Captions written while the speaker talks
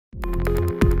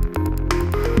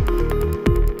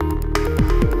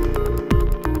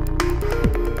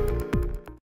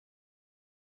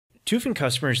Tufin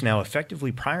customers now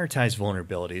effectively prioritize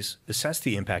vulnerabilities, assess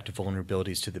the impact of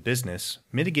vulnerabilities to the business,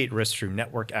 mitigate risks through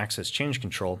network access change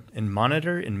control, and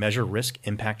monitor and measure risk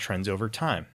impact trends over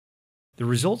time. The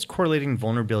results correlating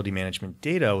vulnerability management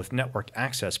data with network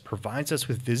access provides us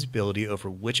with visibility over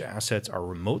which assets are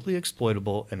remotely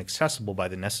exploitable and accessible by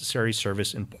the necessary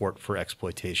service and port for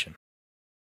exploitation.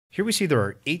 Here we see there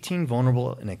are 18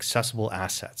 vulnerable and accessible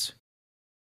assets.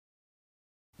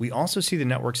 We also see the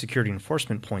network security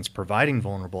enforcement points providing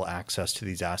vulnerable access to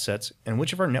these assets and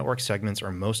which of our network segments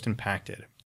are most impacted.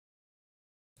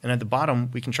 And at the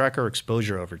bottom, we can track our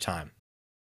exposure over time.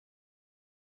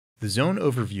 The zone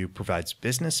overview provides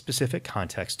business-specific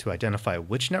context to identify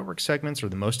which network segments are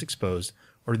the most exposed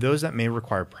or those that may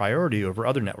require priority over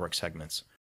other network segments.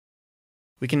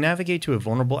 We can navigate to a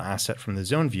vulnerable asset from the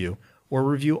zone view or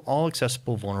review all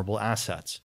accessible vulnerable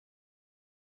assets.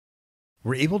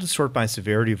 We're able to sort by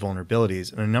severity of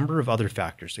vulnerabilities and a number of other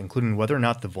factors, including whether or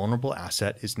not the vulnerable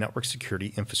asset is network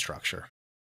security infrastructure.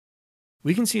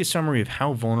 We can see a summary of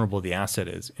how vulnerable the asset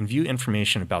is and view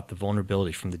information about the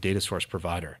vulnerability from the data source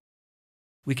provider.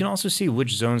 We can also see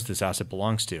which zones this asset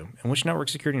belongs to and which network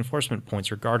security enforcement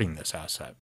points are guarding this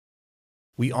asset.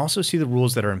 We also see the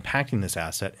rules that are impacting this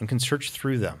asset and can search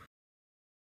through them.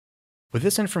 With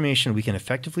this information, we can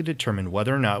effectively determine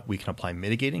whether or not we can apply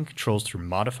mitigating controls through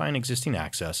modifying existing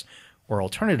access or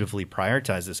alternatively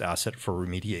prioritize this asset for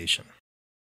remediation.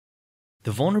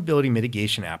 The Vulnerability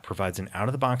Mitigation App provides an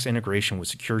out-of-the-box integration with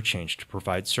SecureChange to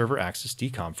provide server access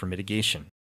decom for mitigation.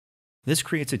 This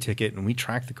creates a ticket and we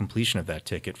track the completion of that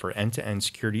ticket for end-to-end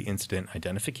security incident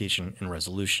identification and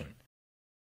resolution.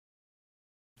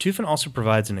 Tufin also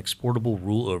provides an exportable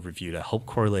rule overview to help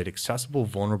correlate accessible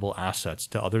vulnerable assets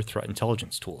to other threat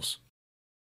intelligence tools.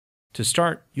 To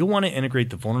start, you'll want to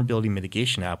integrate the Vulnerability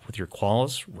Mitigation App with your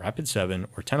Qualys, Rapid7,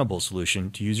 or Tenable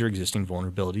solution to use your existing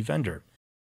vulnerability vendor.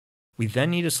 We then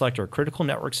need to select our critical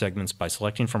network segments by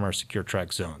selecting from our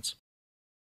SecureTrack zones.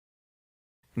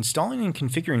 Installing and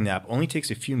configuring the app only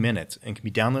takes a few minutes and can be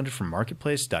downloaded from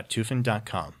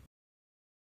marketplace.tufin.com.